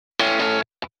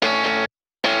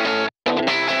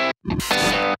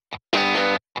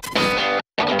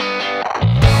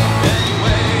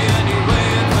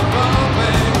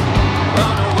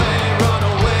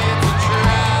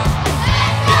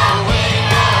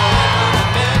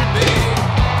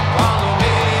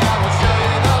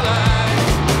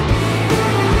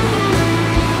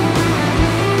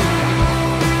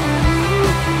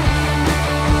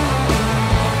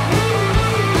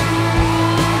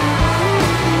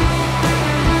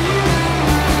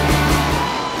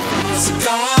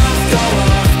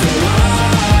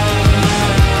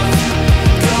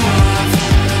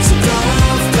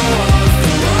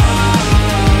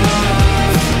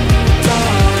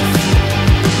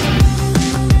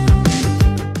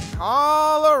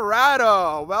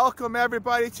welcome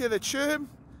everybody to the Tube.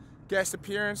 Guest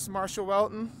appearance, Marshall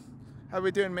Welton. How we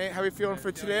doing, mate? How we feeling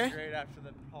for today? Great after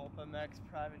the PulpMX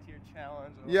Privateer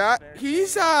Challenge. Yeah,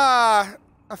 he's a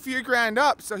few grand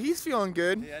up, so he's feeling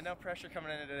good. Yeah, no pressure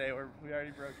coming in today. We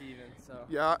already broke even, so.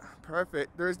 Yeah,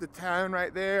 perfect. There's the town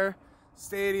right there,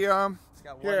 stadium. It's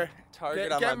got one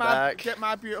target on my back. Get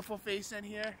my beautiful face in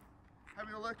here. How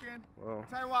we looking? Whoa.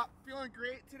 Tell you what, feeling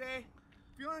great today.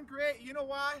 Feeling great. You know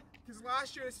why? Because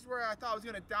last year this is where I thought I was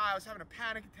gonna die. I was having a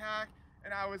panic attack,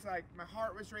 and I was like, my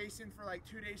heart was racing for like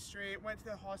 2 days straight. Went to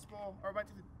the hospital, or went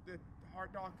to the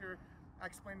heart doctor. I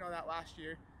explained all that last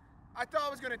year. I thought I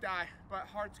was gonna die, but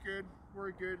heart's good.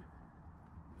 We're good.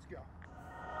 Let's go.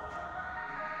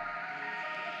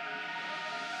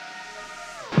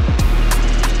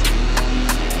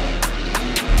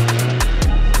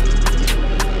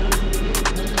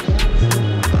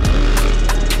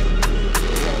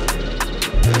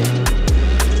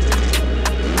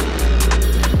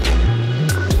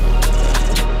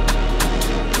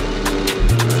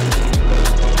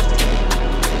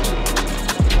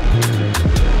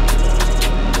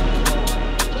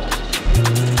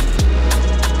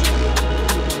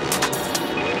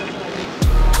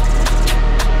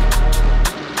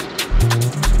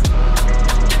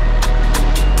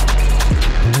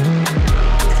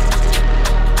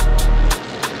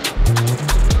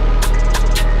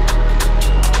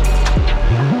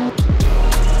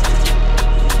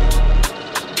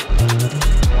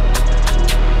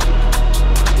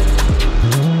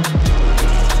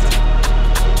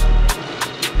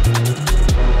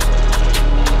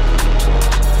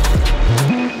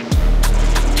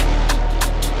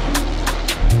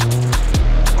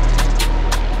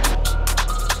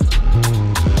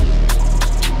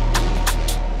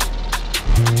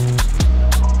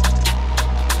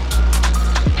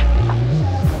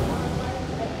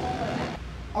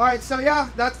 Alright, so yeah,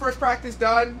 that's first practice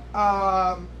done.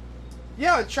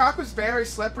 Yeah, the track was very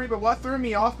slippery, but what threw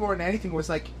me off more than anything was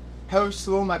like how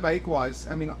slow my bike was.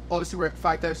 I mean, obviously we're at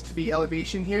 5,000 feet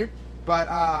elevation here, but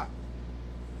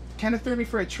kind of threw me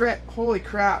for a trip. Holy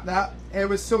crap, it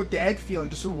was so dead feeling,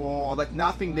 just whoa, like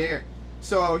nothing there.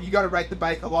 So you got to ride the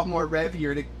bike a lot more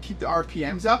revier to keep the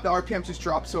RPMs up. The RPMs just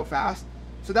drop so fast.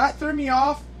 So that threw me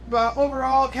off. But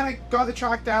overall, kind of got the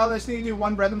track down. I just need to do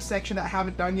one rhythm section that I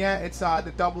haven't done yet. It's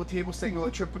the double, table, single,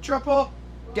 and triple, triple.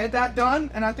 Get that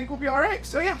done, and I think we'll be all right.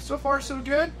 So yeah, so far so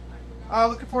good.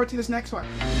 Looking forward to this next one.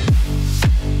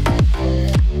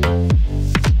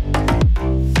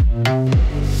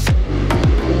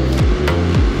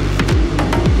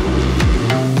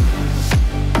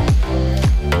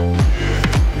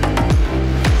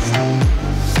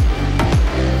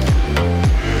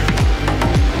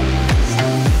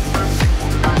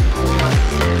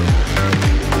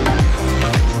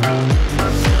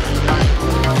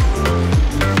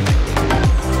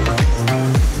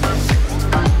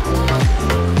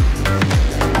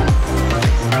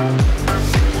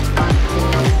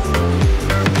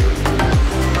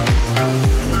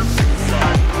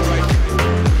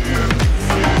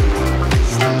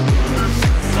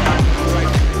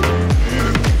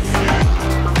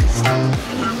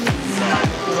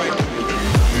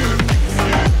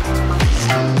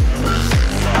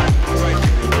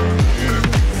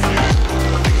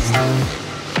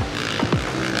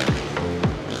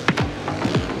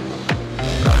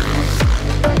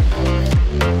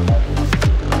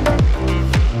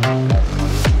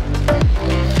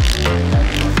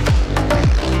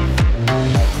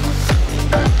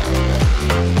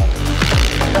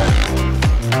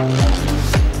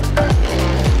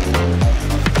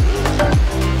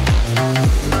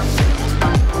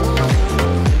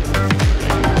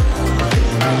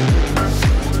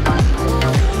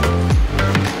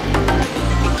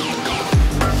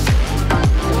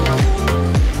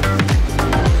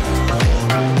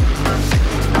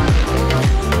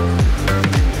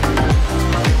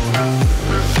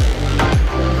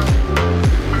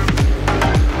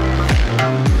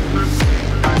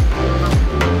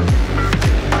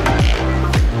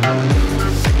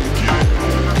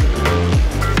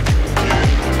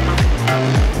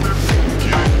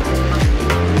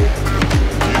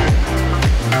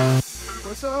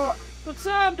 What's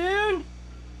up, dude?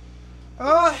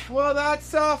 Oh, well,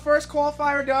 that's first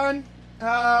qualifier done.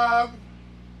 I'd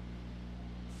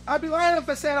be lying if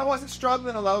I said I wasn't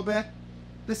struggling a little bit.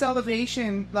 This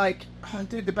elevation, like, oh,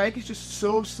 dude, the bike is just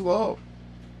so slow.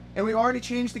 And we already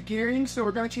changed the gearing, so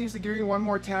we're going to change the gearing one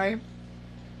more time.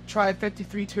 Try a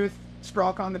 53 tooth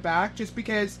sprock on the back, just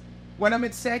because when I'm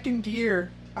in second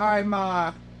gear, I'm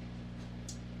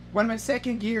when I'm in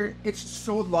second gear, it's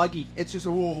so luggy. It's just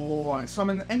whoa. So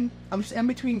I'm just in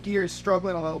between gears,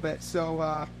 struggling a little bit.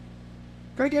 So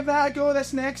gonna give that a go.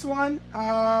 This next one,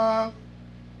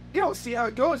 see how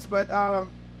it goes. But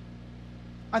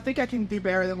I think I can do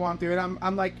better than what I'm doing.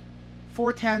 I'm like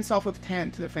 4/10 off of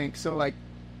 10 to the thing. So like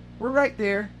we're right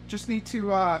there. Just need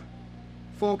to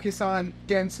focus on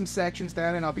getting some sections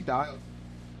down, and I'll be dialed.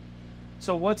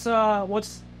 So what's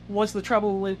the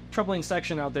troubling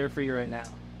section out there for you right now?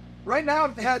 Right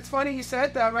now, it's funny you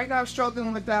said that. Right now, I'm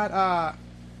struggling with that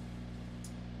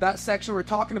section we're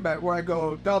talking about, where I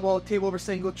go double, table over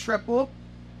single, triple.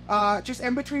 Just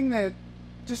in between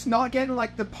just not getting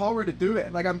like the power to do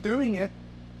it. Like I'm doing it,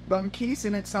 but I'm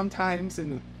keysing it sometimes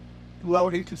and low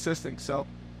inconsistent. So,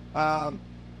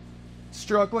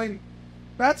 struggling.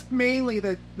 That's mainly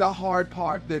the hard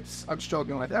part that's I'm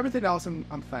struggling with. Everything else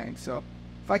I'm fine. So,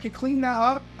 if I can clean that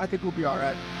up, I think we'll be all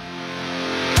right.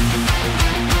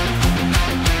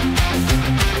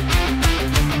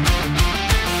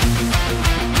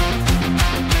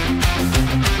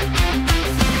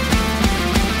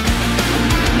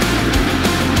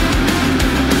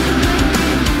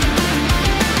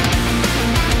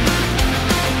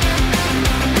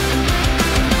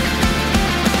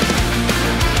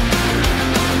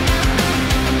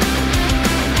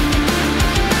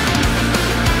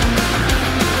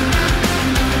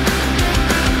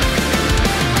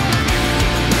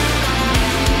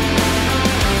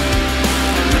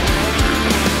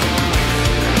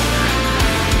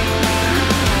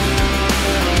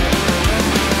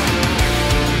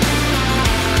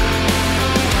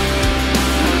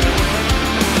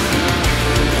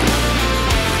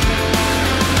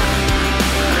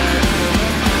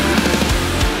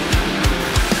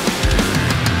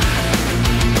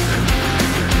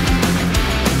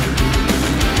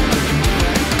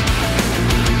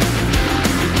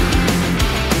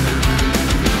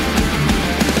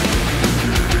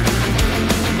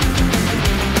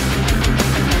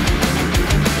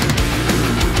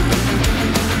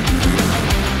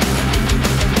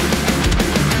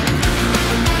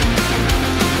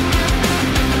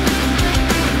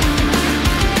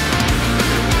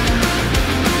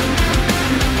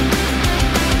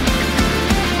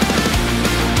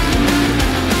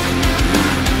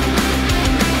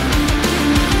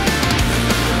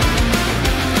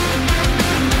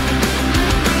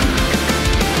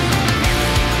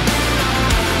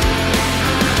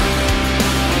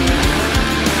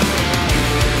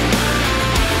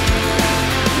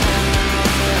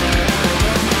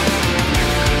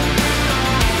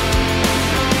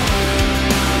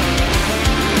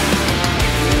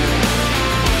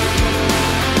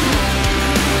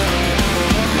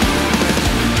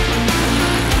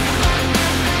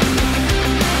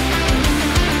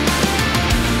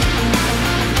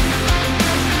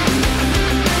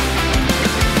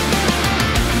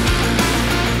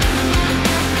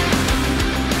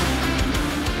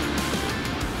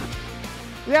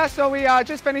 Yeah, so we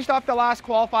just finished off the last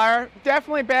qualifier.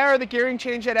 Definitely better. The gearing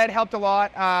change that Ed helped a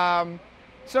lot.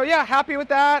 So yeah, happy with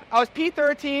that. I was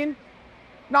P13,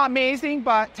 not amazing,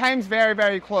 but time's very,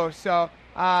 very close. So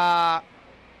yeah,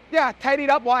 tidied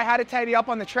up. Well, I had to tidy up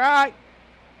on the track.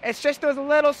 It's just those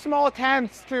little small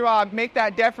attempts to make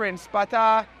that difference. But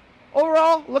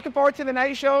overall, looking forward to the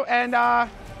night show, and yeah,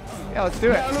 let's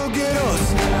do it. Now look at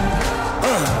us.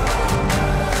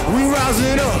 We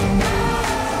rising up.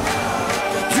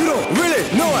 You don't really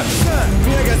know it.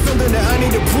 Me, I got something that I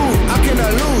need to prove. I cannot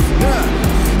lose.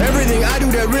 Nah. Everything I do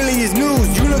that really is news.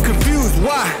 You look confused.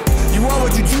 Why? You are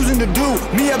what you choosing to do.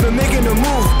 Me, I've been making the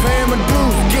moves, paying my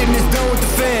dues, getting this done with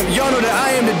the fam. Y'all know that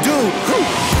I am the dude.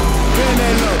 Bend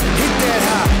that low, hit that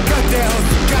high, got that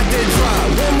hustle, got that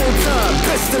drive. One more time,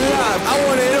 best alive. I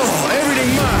want it all,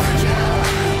 everything mine.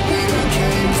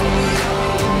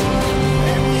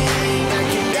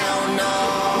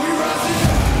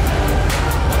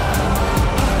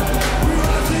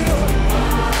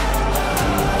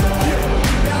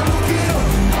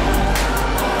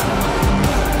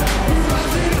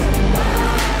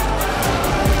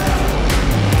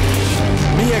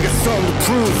 Something to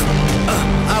prove,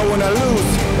 I wanna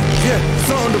lose. Yeah,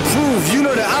 something to prove, you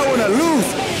know that I wanna lose.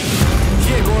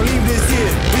 Yeah, gonna leave this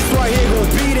here, this right here gonna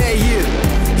be that year.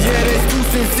 Yeah, that's too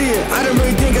sincere, I don't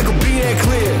really think I could be that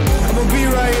clear. I'ma be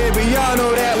right here, but y'all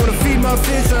know that. Wanna feed my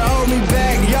fish, try to hold me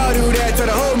back. Y'all do that, try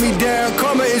to hold me down.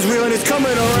 Karma is real and it's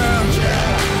coming around.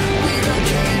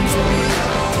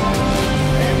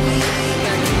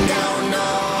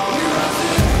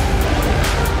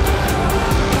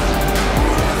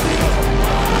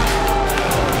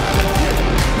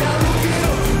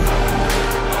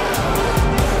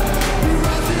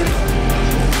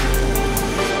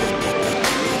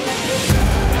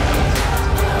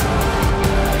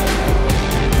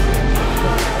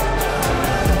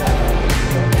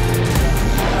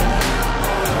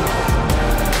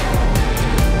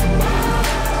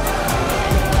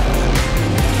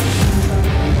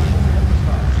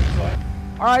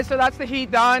 All right, so that's the heat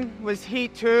done. Was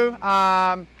heat 2.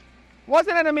 Wasn't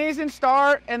an amazing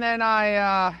start, and then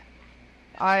I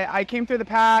came through the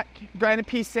pack, got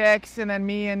into P6, and then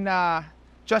me and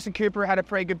Justin Cooper had a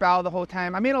pretty good battle the whole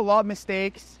time. I made a lot of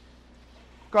mistakes.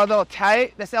 Got a little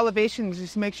tight. This elevation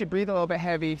just makes you breathe a little bit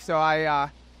heavy. So I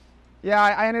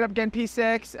ended up getting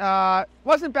P6.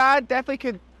 Wasn't bad. Definitely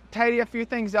could tidy a few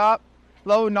things up.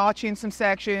 Low notching some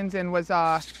sections, and was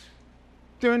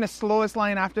doing the slowest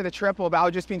line after the triple, but I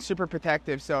was just being super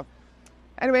protective. So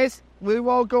anyways, we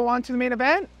will go on to the main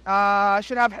event.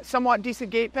 Should have somewhat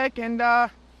decent gate pick, and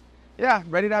yeah,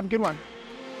 ready to have a good one.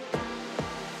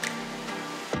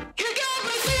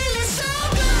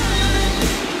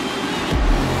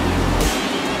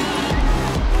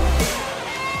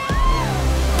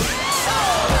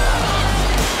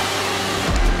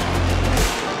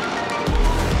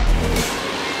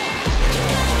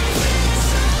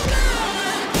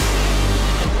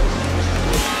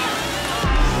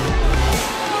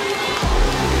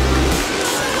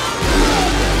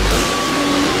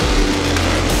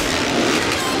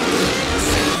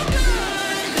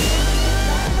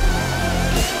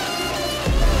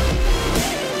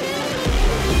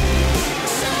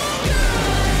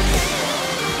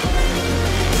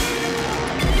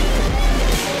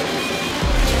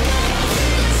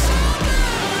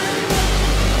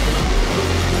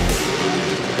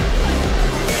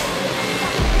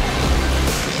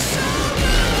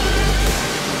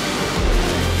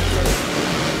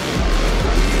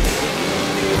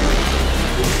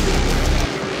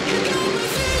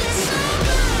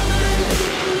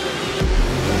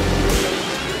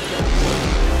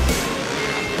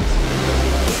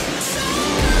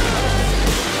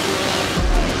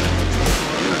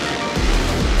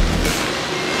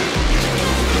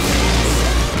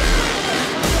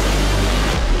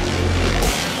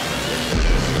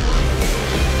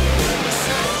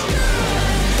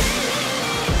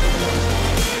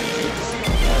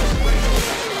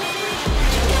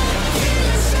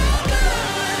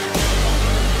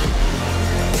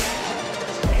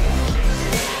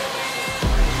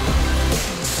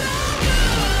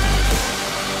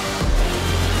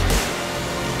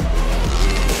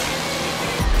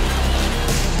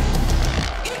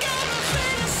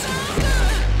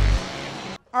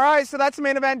 Alright, so that's the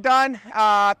main event done.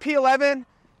 P11.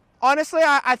 Honestly,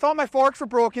 I thought my forks were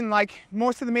broken like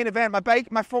most of the main event. My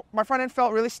front end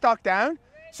felt really stuck down.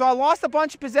 So I lost a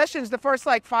bunch of positions. The first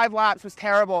like 5 laps was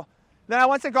terrible. Then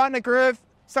once I got in the groove,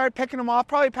 started picking them off,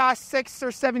 probably past 6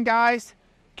 or 7 guys.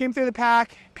 Came through the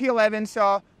pack, P11.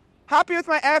 So happy with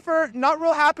my effort, not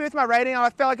real happy with my riding. I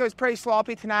felt like I was pretty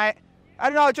sloppy tonight. I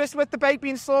don't know, just with the bike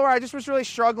being slower, I just was really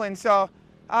struggling. So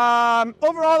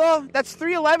overall though, that's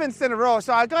 3 11ths in a row.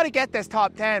 So I got to get this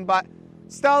top 10, but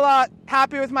still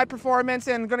happy with my performance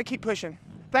and going to keep pushing.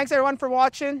 Thanks everyone for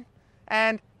watching.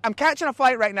 And I'm catching a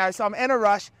flight right now, so I'm in a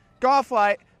rush. Got a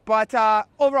flight, but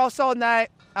overall solid night.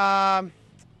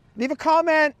 Leave a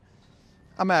comment.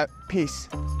 I'm out. Peace.